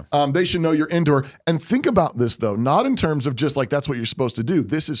her. They should know you're into her. And think about this, though, not in terms of just like that's what you're supposed to do.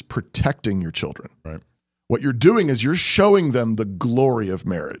 This is protecting your children. Right. What you're doing is you're showing them the glory of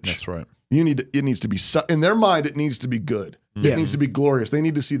marriage. That's right. It needs to be, in their mind, it needs to be good. It needs to be glorious. They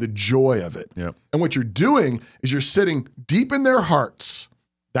need to see the joy of it. And what you're doing is you're sitting deep in their hearts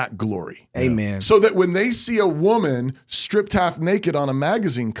that glory. Amen. So that when they see a woman stripped half naked on a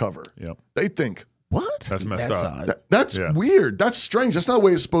magazine cover, they think, what? That's messed up. That's weird. That's strange. That's not the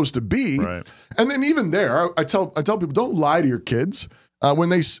way it's supposed to be. Right. And then even there, I tell people, don't lie to your kids.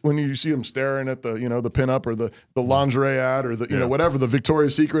 When you see them staring at the the pinup or the lingerie ad or the whatever, the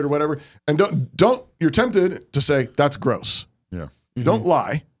Victoria's Secret or whatever, and don't you're tempted to say that's gross. Don't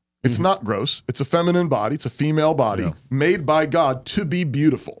lie. It's not gross. It's a feminine body. It's a female body made by God to be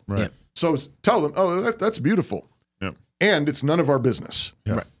beautiful. Right. So tell them, oh, that's beautiful. And it's none of our business.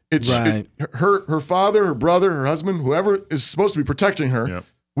 Right. It's her father, her brother, her husband, whoever is supposed to be protecting her.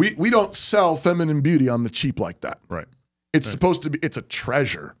 We don't sell feminine beauty on the cheap like that. Right. It's supposed to be, it's a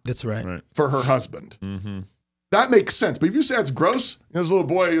treasure. That's right. For her husband. That makes sense. But if you say it's gross, this little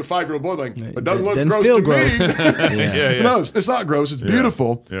boy, a 5-year-old boy, like, it doesn't look gross to me. No, it's not gross. It's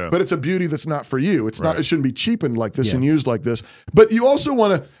beautiful, but it's a beauty that's not for you. It's not. It shouldn't be cheapened like this and used like this. But you also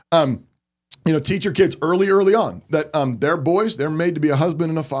want to, teach your kids early on that they're boys. They're made to be a husband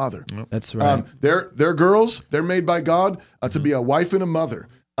and a father. That's right. They're girls. They're made by God to be a wife and a mother.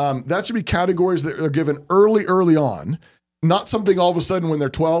 That should be categories that are given early on. Not something all of a sudden when they're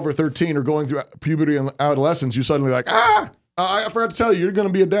 12 or 13 or going through puberty and adolescence, you suddenly like, I forgot to tell you, you're going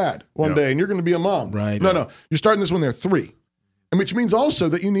to be a dad one day and you're going to be a mom. Right. No, you're starting this when they're 3. And which means also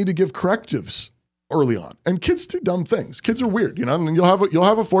that you need to give correctives early on. And kids do dumb things. Kids are weird, and you'll have a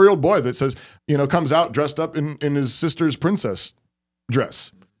 4-year-old boy that says, comes out dressed up in his sister's princess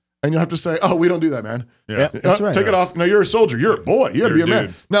dress. And you'll have to say, oh, we don't do that, man. That's right. Take it off. No, you're a soldier. You're a boy. You got to be a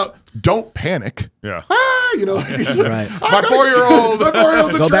man. Now, don't panic. Yeah. Right. My 4-year-old. My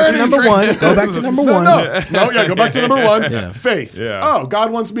 4-year-old's Go back to number one. Go back to number one. Go back to number 1. Faith. Yeah. Oh,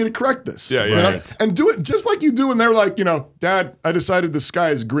 God wants me to correct this. Right. And do it just like you do when they're like, Dad, I decided the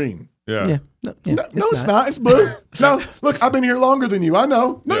sky is green. Yeah. No, it's not. It's blue. No, look, I've been here longer than you. I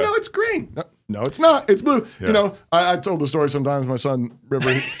know. No, it's green. No, it's not. It's blue. I told the story sometimes. My son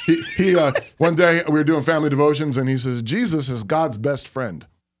River, he one day we were doing family devotions, and he says Jesus is God's best friend,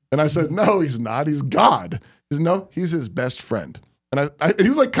 and I said no, he's not. He's God. He said no, he's his best friend. And he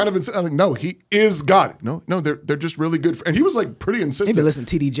was like kind of, I'm like, no, he is God. No, they're just really good. And he was like pretty insistent. Maybe listen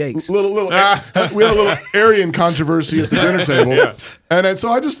to TD Jakes. We had a little Aryan controversy at the dinner table, and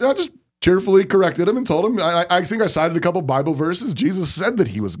so I just cheerfully corrected him and told him, I think I cited a couple Bible verses. Jesus said that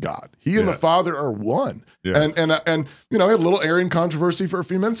he was God. He and the Father are one. Yeah. And he had a little Aryan controversy for a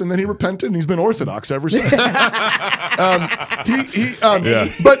few minutes, and then he repented, and he's been Orthodox ever since.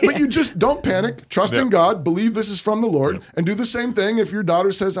 But you just don't panic. Trust in God. Believe this is from the Lord, and do the same thing if your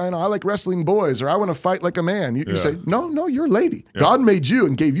daughter says, I like wrestling boys, or I want to fight like a man. You say, no, you're a lady. God made you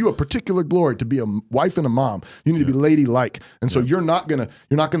and gave you a particular glory to be a wife and a mom. You need to be ladylike, and so you're not gonna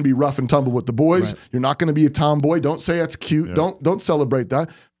be rough and tumble with the boys. Right. You're not going to be a tomboy. Don't say that's cute. Yeah. Don't celebrate that.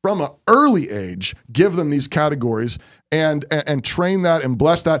 From an early age, give them these categories and train that and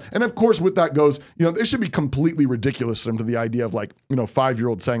bless that. And of course, with that goes, it should be completely ridiculous to them, to the idea of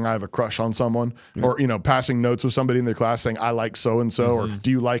 5-year-olds saying I have a crush on someone, or passing notes with somebody in their class saying I like so and so, or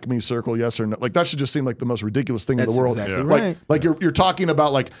do you like me? Circle yes or no. That should just seem like the most ridiculous thing in the world. Exactly right. Like you're talking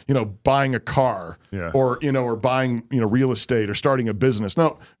about buying a car, or buying real estate or starting a business.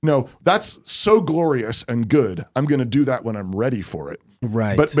 No, that's so glorious and good. I'm going to do that when I'm ready for it.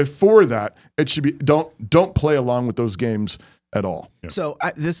 Right. But before that, it should be don't play along with those games at all. Yeah. So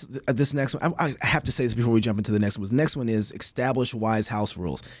this next one, I have to say this before we jump into the next one. The next one is establish wise house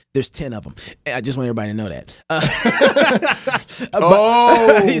rules. There's 10 of them. I just want everybody to know that.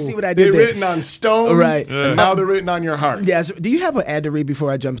 You see what I did they're there? Written on stone, right? And now they're written on your heart. Yeah. So do you have an ad to read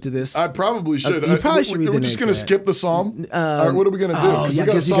before I jump to this? I probably should. You probably should read the We're next just going to skip the psalm. What are we going to do? Because we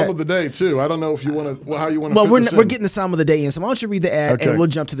got a psalm of the day too. I don't know if you want to. How you want to? Well, we're getting the psalm of the day in. So why don't you read the ad and we'll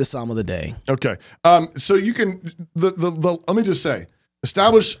jump to the psalm of the day. Okay. So you can let me just say.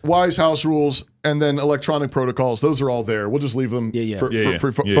 Establish wise house rules and then electronic protocols. Those are all there. We'll just leave them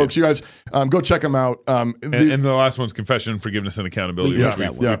for folks. You guys go check them out. And the last one's confession, forgiveness, and accountability.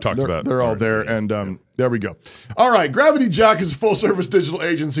 We've talked about. They're all there. And there we go. All right. Gravity Jack is a full-service digital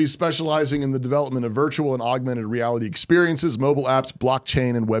agency specializing in the development of virtual and augmented reality experiences, mobile apps,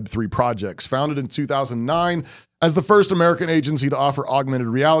 blockchain, and Web3 projects. Founded in 2009 as the first American agency to offer augmented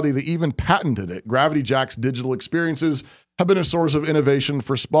reality, they even patented it. Gravity Jack's digital experiences have been a source of innovation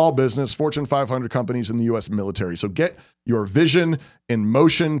for small business, Fortune 500 companies, in the U.S. military. So get your vision in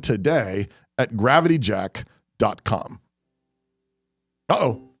motion today at gravityjack.com.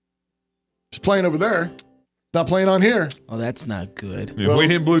 Uh-oh. It's playing over there. Not playing on here. Oh, that's not good. Yeah, we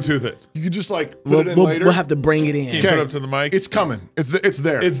didn't Bluetooth it. You could just put it in later. We'll have to bring it in. Can you put it up to the mic? It's coming. It's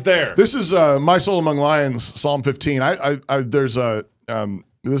there. It's there. This is My Soul Among Lions, Psalm 15. This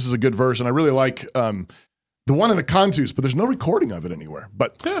is a good verse, and I really like the one in the Cantus, but there's no recording of it anywhere.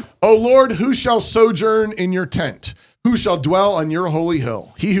 But, O Lord, who shall sojourn in your tent? Who shall dwell on your holy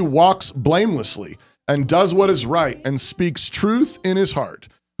hill? He who walks blamelessly and does what is right and speaks truth in his heart,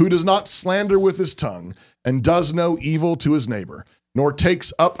 who does not slander with his tongue and does no evil to his neighbor, nor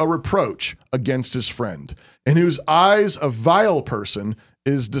takes up a reproach against his friend, in whose eyes a vile person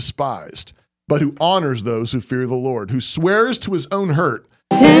is despised, but who honors those who fear the Lord, who swears to his own hurt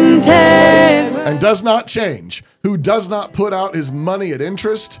and does not change, who does not put out his money at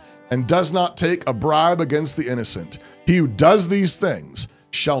interest and does not take a bribe against the innocent. He who does these things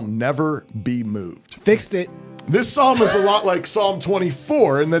shall never be moved. Fixed it. This psalm is a lot like Psalm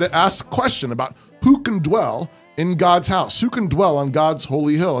 24 in that it asks a question about who can dwell in God's house, who can dwell on God's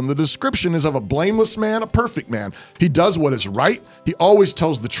holy hill. And the description is of a blameless man, a perfect man. He does what is right. He always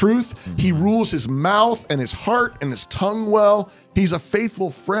tells the truth. He rules his mouth and his heart and his tongue well. He's a faithful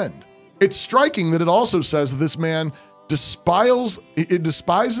friend. It's striking that it also says that this man despises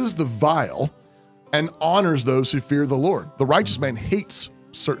the vile and honors those who fear the Lord. The righteous man hates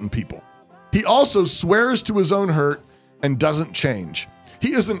certain people. He also swears to his own hurt and doesn't change.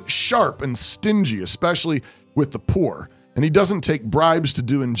 He isn't sharp and stingy, especially with the poor, and he doesn't take bribes to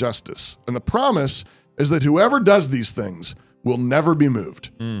do injustice. And the promise is that whoever does these things will never be moved.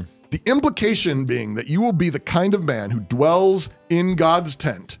 The implication being that you will be the kind of man who dwells in God's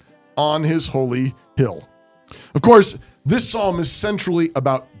tent on his holy hill. Of course, this psalm is centrally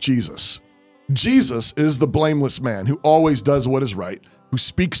about Jesus. Jesus is the blameless man who always does what is right, who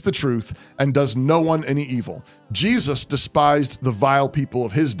speaks the truth and does no one any evil. Jesus despised the vile people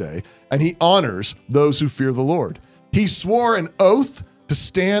of his day, and he honors those who fear the Lord. He swore an oath to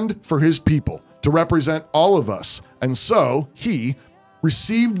stand for his people, to represent all of us, and so he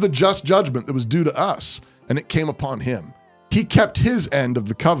received the just judgment that was due to us, and it came upon him. He kept his end of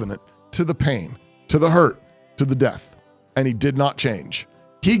the covenant to the pain, to the hurt, to the death, and he did not change.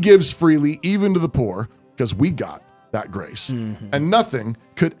 He gives freely even to the poor because we got that grace. And nothing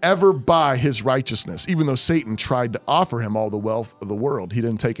could ever buy his righteousness. Even though Satan tried to offer him all the wealth of the world, he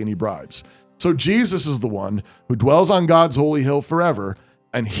didn't take any bribes. So Jesus is the one who dwells on God's holy hill forever,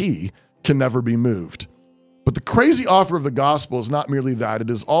 and he can never be moved. But the crazy offer of the gospel is not merely that, it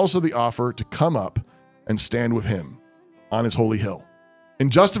is also the offer to come up and stand with him on his holy hill. In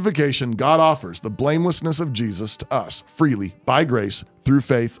justification, God offers the blamelessness of Jesus to us freely by grace through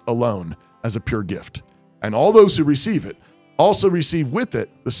faith alone as a pure gift. And all those who receive it also receive with it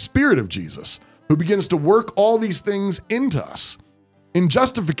the Spirit of Jesus, who begins to work all these things into us. In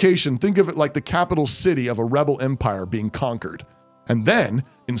justification, think of it like the capital city of a rebel empire being conquered. And then,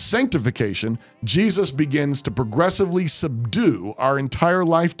 in sanctification, Jesus begins to progressively subdue our entire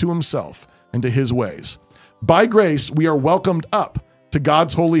life to himself and to his ways. By grace, we are welcomed up to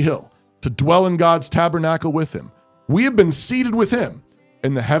God's holy hill, to dwell in God's tabernacle with him. We have been seated with him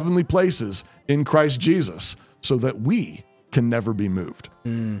in the heavenly places in Christ Jesus, so that we can never be moved.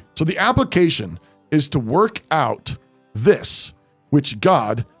 So the application is to work out this which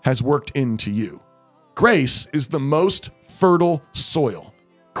God has worked into you. Grace is the most fertile soil.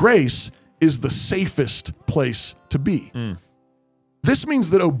 Grace is the safest place to be. This means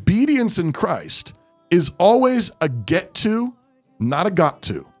that obedience in Christ is always a get to, not a got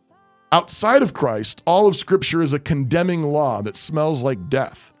to. Outside of Christ, all of Scripture is a condemning law that smells like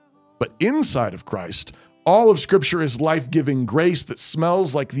death. But inside of Christ, all of Scripture is life-giving grace that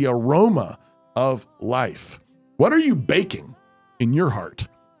smells like the aroma of life. What are you baking in your heart,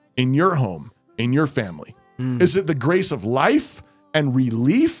 in your home, in your family? Is it the grace of life and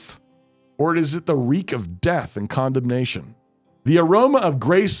relief, or is it the reek of death and condemnation? The aroma of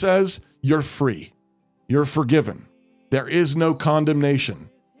grace says, you're free, you're forgiven. There is no condemnation.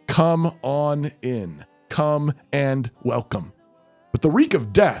 Come on in, come and welcome. But the reek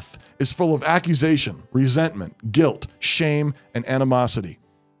of death is full of accusation, resentment, guilt, shame, and animosity.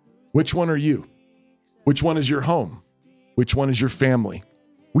 Which one are you? Which one is your home? Which one is your family?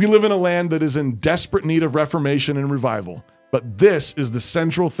 We live in a land that is in desperate need of reformation and revival, but this is the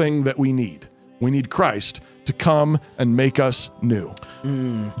central thing that we need. We need Christ to come and make us new.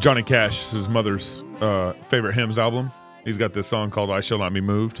 Johnny Cash is his mother's favorite hymns album. He's got this song called I Shall Not Be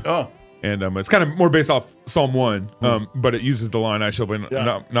Moved. Oh. And it's kind of more based off Psalm 1, but it uses the line, I shall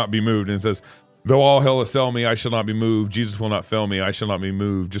not be moved. And it says, though all hell assail me, I shall not be moved. Jesus will not fail me. I shall not be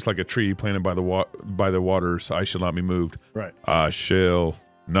moved. Just like a tree planted by the waters, I shall not be moved. Right. I shall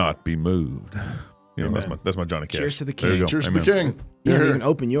not be moved. You know, that's my Johnny Cash. Cheers to the king. Cheers to the king. You haven't even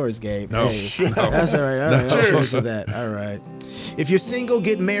opened yours, Gabe. No. Hey, that's all right. All right. Cheers to that. All right. If you're single,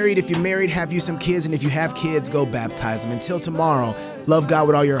 get married. If you're married, have you some kids. And if you have kids, go baptize them. Until tomorrow, love God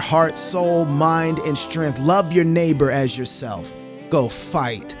with all your heart, soul, mind, and strength. Love your neighbor as yourself. Go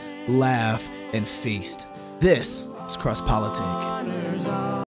fight, laugh, and feast. This is Cross Politic.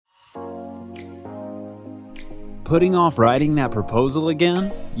 Putting off writing that proposal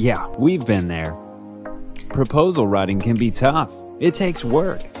again? Yeah, we've been there. Proposal writing can be tough. It takes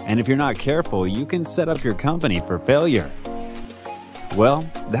work, and if you're not careful, you can set up your company for failure. Well,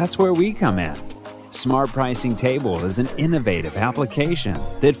 that's where we come in. Smart Pricing Table is an innovative application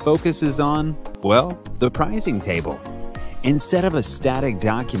that focuses on, well, the pricing table. Instead of a static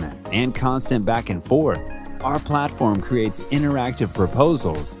document and constant back and forth, our platform creates interactive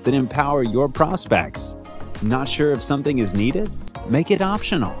proposals that empower your prospects. Not sure if something is needed? Make it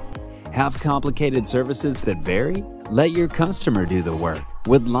optional. Have complicated services that vary? Let your customer do the work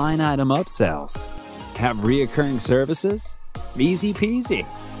with line item upsells. Have reoccurring services? Easy peasy.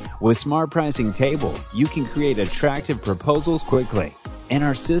 With Smart Pricing Table, you can create attractive proposals quickly. And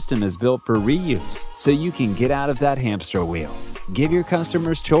our system is built for reuse, so you can get out of that hamster wheel. Give your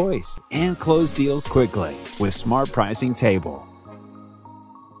customers choice and close deals quickly with Smart Pricing Table.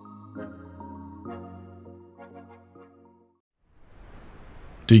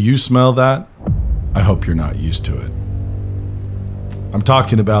 Do you smell that? I hope you're not used to it. I'm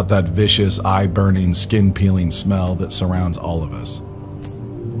talking about that vicious, eye-burning, skin-peeling smell that surrounds all of us.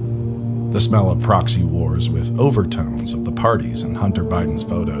 The smell of proxy wars with overtones of the parties in Hunter Biden's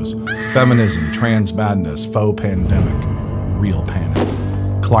photos, feminism, trans madness, faux pandemic, real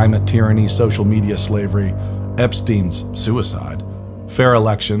panic, climate tyranny, social media slavery, Epstein's suicide, fair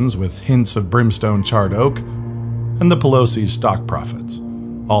elections with hints of brimstone-charred oak, and the Pelosi's stock profits,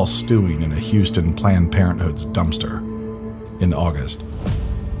 all stewing in a Houston Planned Parenthood's dumpster in August.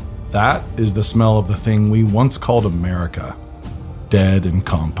 That is the smell of the thing we once called America, dead and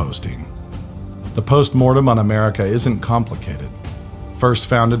composting. The post-mortem on America isn't complicated. First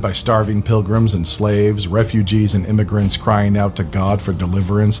founded by starving pilgrims and slaves, refugees and immigrants crying out to God for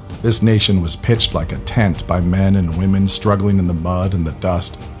deliverance, this nation was pitched like a tent by men and women struggling in the mud and the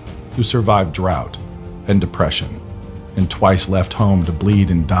dust, who survived drought and depression, and twice left home to bleed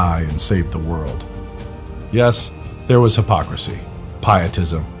and die and save the world. Yes, there was hypocrisy,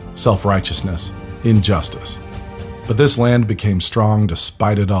 pietism, self-righteousness, injustice. But this land became strong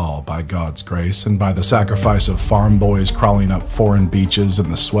despite it all by God's grace and by the sacrifice of farm boys crawling up foreign beaches in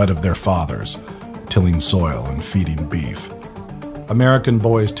the sweat of their fathers, tilling soil and feeding beef. American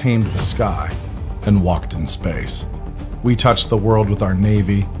boys tamed the sky and walked in space. We touched the world with our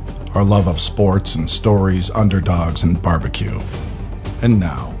Navy, our love of sports and stories, underdogs, and barbecue. And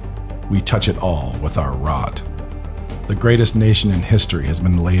now, we touch it all with our rot. The greatest nation in history has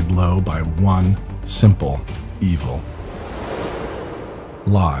been laid low by one simple evil.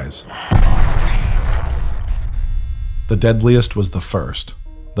 Lies. The deadliest was the first,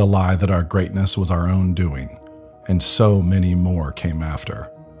 the lie that our greatness was our own doing, and so many more came after.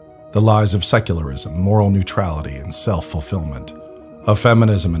 The lies of secularism, moral neutrality, and self-fulfillment, of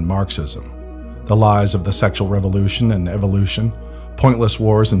feminism and Marxism, the lies of the sexual revolution and evolution, pointless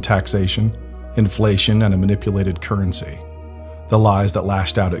wars and taxation, inflation and a manipulated currency, the lies that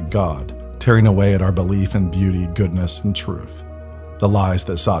lashed out at God, tearing away at our belief in beauty, goodness, and truth, the lies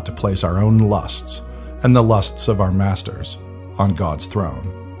that sought to place our own lusts and the lusts of our masters on God's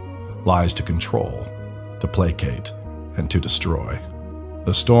throne, lies to control, to placate, and to destroy.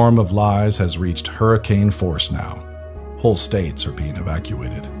 The storm of lies has reached hurricane force now. Whole states are being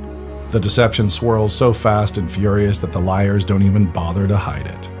evacuated. The deception swirls so fast and furious that the liars don't even bother to hide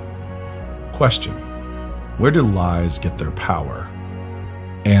it. Question: where do lies get their power?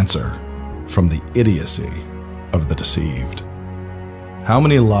 Answer: from the idiocy of the deceived. How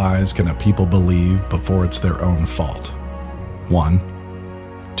many lies can a people believe before it's their own fault? 1,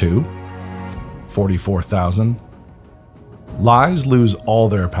 2, 44,000? Lies lose all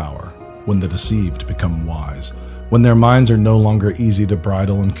their power when the deceived become wise, when their minds are no longer easy to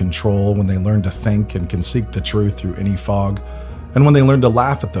bridle and control, when they learn to think and can seek the truth through any fog, and when they learn to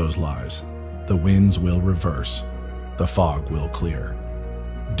laugh at those lies. The winds will reverse, the fog will clear.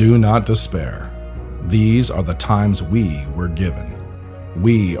 Do not despair. These are the times we were given.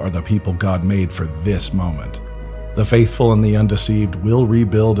 We are the people God made for this moment. The faithful and the undeceived will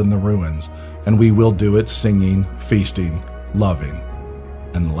rebuild in the ruins, and we will do it singing, feasting, loving,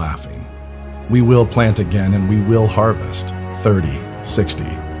 and laughing. We will plant again, and we will harvest 30, 60,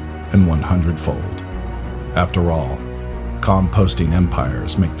 and 100-fold. After all, composting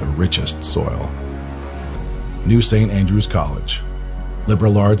empires make the richest soil. New St. Andrews College.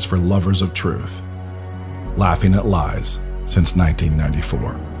 Liberal arts for lovers of truth. Laughing at lies since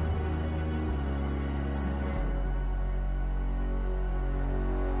 1994.